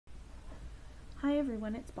Hi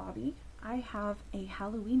everyone, it's Bobby. I have a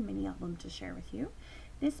Halloween mini album to share with you.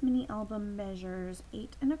 This mini album measures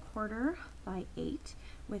 8¼ by 8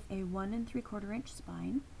 with a 1¾ inch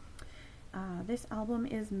spine. This album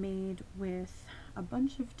is made with a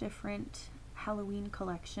bunch of different Halloween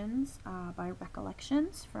collections by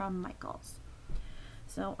Recollections from Michaels.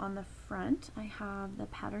 So on the front I have the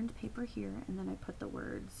patterned paper here, and then I put the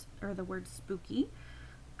words, or the word spooky.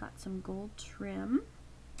 Got some gold trim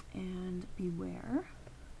and beware,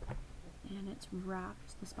 and it's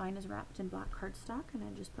wrapped, the spine is wrapped in black cardstock, and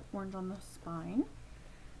I just put orange on the spine.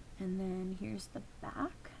 And then here's the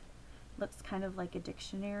back. Looks kind of like a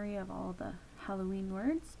dictionary of all the Halloween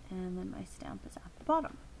words, and then my stamp is at the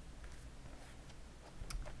bottom.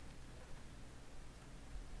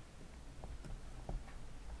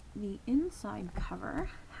 The inside cover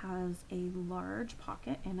has a large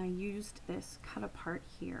pocket, and I used this cut apart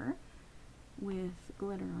here with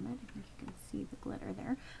glitter on it. I think you can see the glitter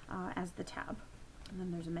there as the tab. And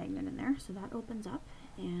then there's a magnet in there, so that opens up,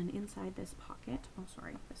 and inside this pocket, oh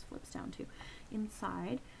sorry, this flips down too.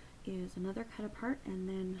 Inside is another cut apart, and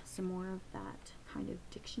then some more of that kind of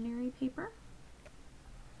dictionary paper.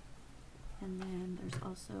 And then there's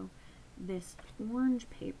also this orange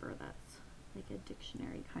paper that's like a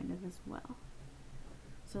dictionary kind of as well.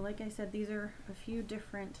 So like I said, these are a few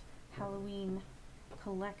different Halloween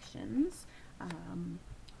collections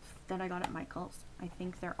that I got at Michaels. I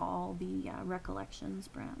think they're all the Recollections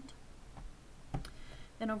brand.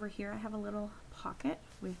 Then over here I have a little pocket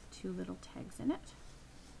with 2 little tags in it,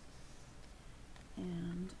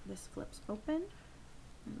 and this flips open.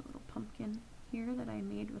 There's a little pumpkin here that I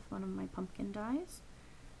made with one of my pumpkin dies,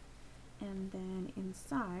 and then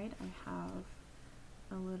inside I have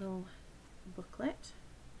a little booklet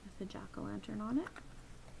with a jack-o'-lantern on it.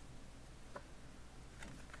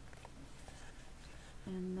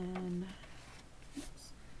 And then, oops,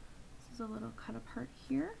 this is a little cut apart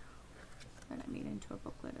here that I made into a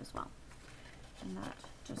booklet as well. And that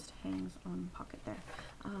just hangs on the pocket there.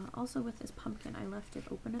 Also with this pumpkin, I left it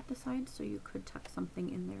open at the side so you could tuck something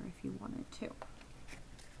in there if you wanted to.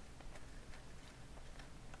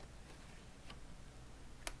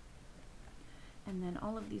 And then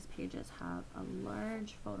all of these pages have a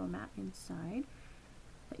large photo mat inside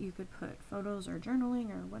that you could put photos or journaling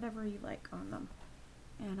or whatever you like on them.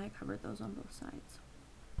 And I covered those on both sides.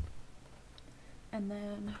 And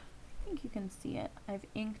then, I think you can see it, I've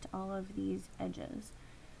inked all of these edges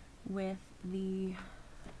with the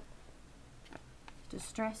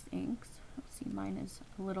Distress inks. Let's see, mine is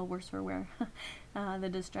a little worse for wear. The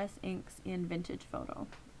Distress inks in Vintage Photo.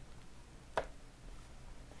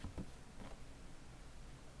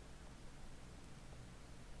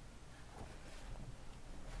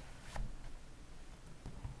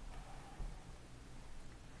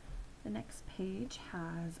 The next page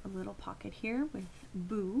has a little pocket here with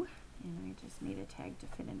Boo, and I just made a tag to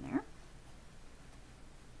fit in there.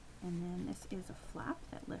 And then this is a flap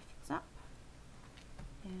that lifts up,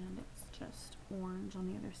 and it's just orange on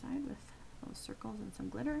the other side with those circles and some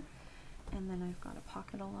glitter. And then I've got a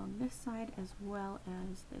pocket along this side as well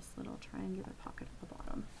as this little triangular pocket at the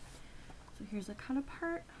bottom. So here's a cut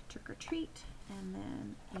apart, trick or treat, and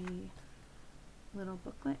then a little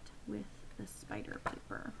booklet with the spider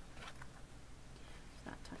paper.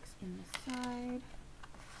 That tucks in the side,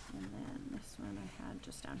 and then this one I had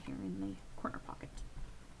just down here in the corner pocket.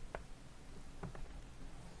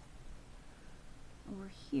 Over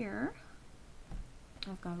here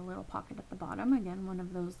I've got a little pocket at the bottom, again one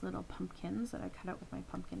of those little pumpkins that I cut out with my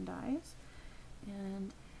pumpkin dies,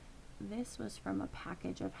 and this was from a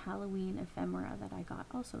package of Halloween ephemera that I got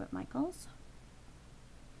also at Michaels.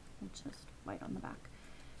 It's just white on the back.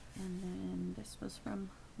 And then this was from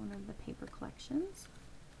one of the paper collections,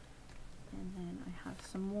 and then I have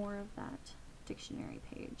some more of that dictionary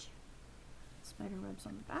page. Spider webs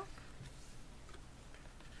on the back,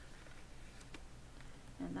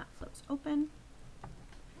 and that flips open.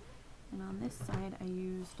 And on this side I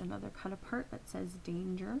used another cut apart that says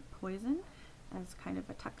danger, poison as kind of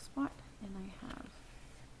a tuck spot, and I have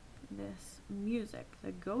this music,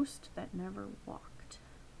 the ghost that never walked.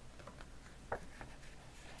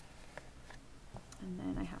 And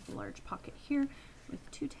then I have a large pocket here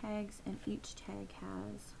with 2 tags, and each tag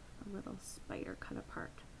has a little spider cut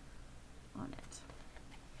apart on it.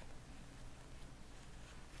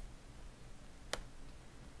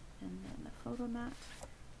 And then the photo mat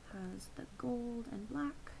has the gold and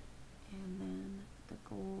black, and then the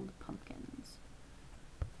gold pumpkins.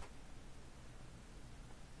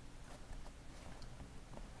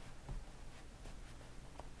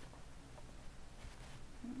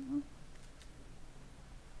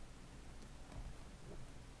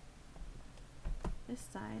 this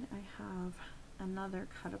side I have another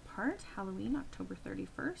cut apart, Halloween, October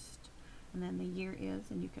 31st, and then the year is,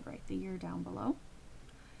 and you could write the year down below,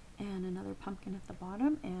 and another pumpkin at the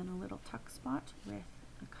bottom, and a little tuck spot with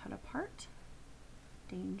a cut apart,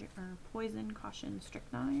 danger or poison, caution,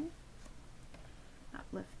 strychnine. That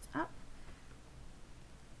lifts up,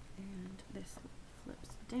 and this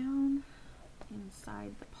flips down.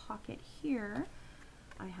 Inside the pocket here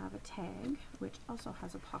I have a tag which also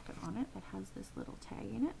has a pocket on it that has this little tag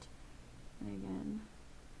in it, and again,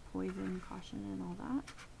 poison, caution, and all that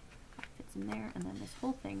fits in there, and then this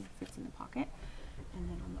whole thing fits in the pocket. And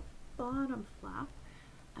then on the bottom flap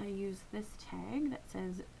I use this tag that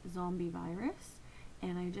says zombie virus,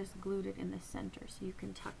 and I just glued it in the center, so you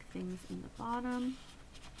can tuck things in the bottom,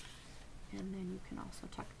 and then you can also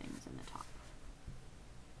tuck things in the top.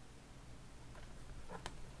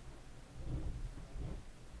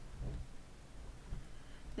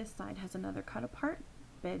 This side has another cut apart,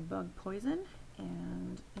 bed bug poison,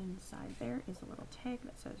 and inside there is a little tag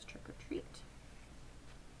that says trick or treat.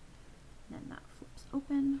 Then that flips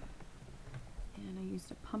open, and I used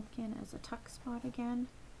a pumpkin as a tuck spot again.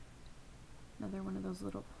 Another one of those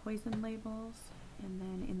little poison labels, and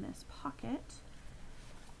then in this pocket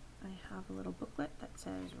I have a little booklet that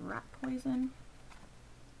says rat poison,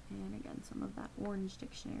 and again some of that orange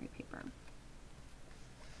dictionary paper.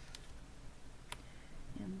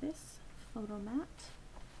 And this photo mat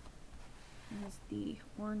has the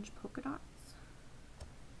orange polka dots,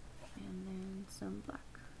 and then some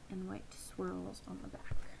black and white swirls on the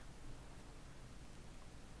back.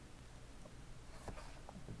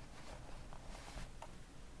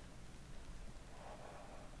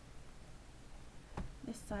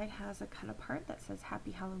 This side has a cut apart that says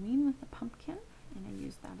Happy Halloween with the pumpkin, and I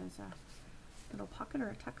use that as a little pocket or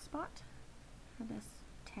a tuck spot for this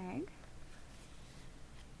tag.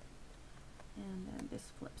 And then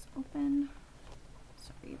this flips open.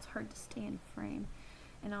 Sorry, it's hard to stay in frame.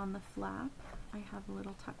 And on the flap, I have a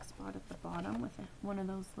little tuck spot at the bottom with one of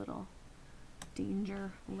those little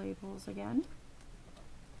danger labels again.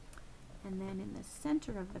 And then in the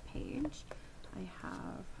center of the page, I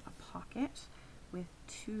have a pocket with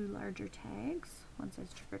two larger tags. One says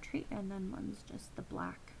trick or treat, and then one's just the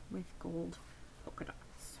black with gold polka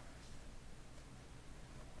dots.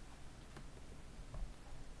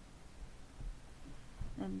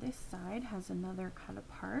 And this side has another cut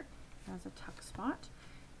apart, has a tuck spot,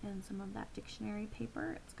 and some of that dictionary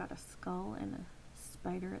paper. It's got a skull and a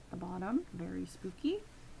spider at the bottom, very spooky.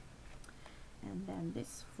 And then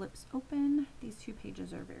this flips open. These two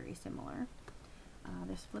pages are very similar.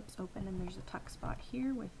 This flips open, and there's a tuck spot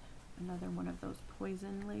here with another one of those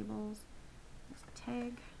poison labels. There's a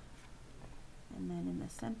tag, and then in the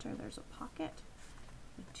center there's a pocket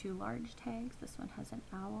with two large tags. This one has an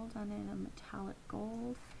owl done in a metallic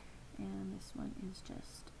gold, and this one is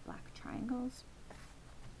just black triangles.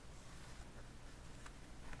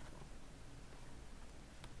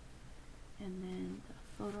 And then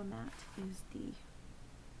the photo mat is the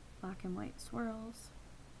black and white swirls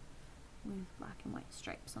with black and white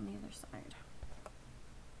stripes on the other side.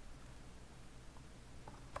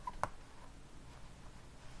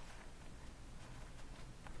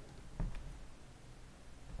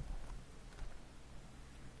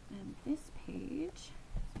 And this page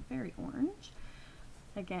is very orange.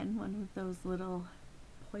 Again, one of those little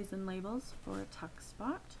poison labels for a tuck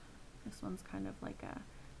spot. This one's kind of like a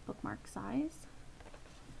bookmark size.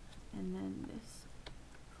 And then this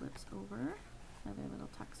flips over, another little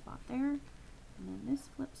tuck spot there. And then this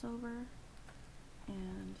flips over,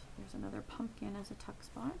 and there's another pumpkin as a tuck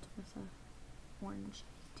spot with a orange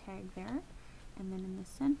tag there. And then in the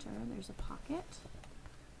center there's a pocket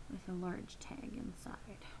with a large tag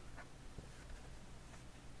inside.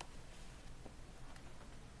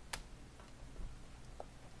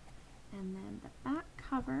 And then the back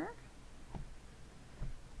cover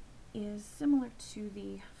is similar to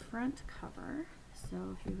the front cover. So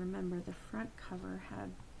if you remember, the front cover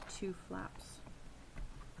had two flaps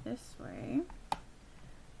this way.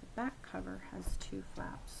 The back cover has two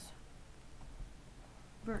flaps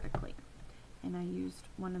vertically. And I used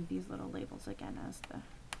one of these little labels again as the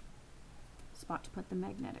spot to put the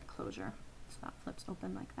magnetic closure. So that flips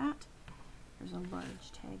open like that. There's a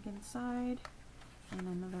large tag inside, and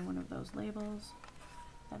another one of those labels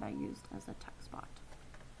that I used as a tuck spot.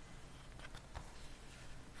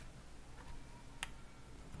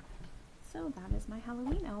 So that is my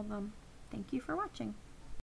Halloween album. Thank you for watching.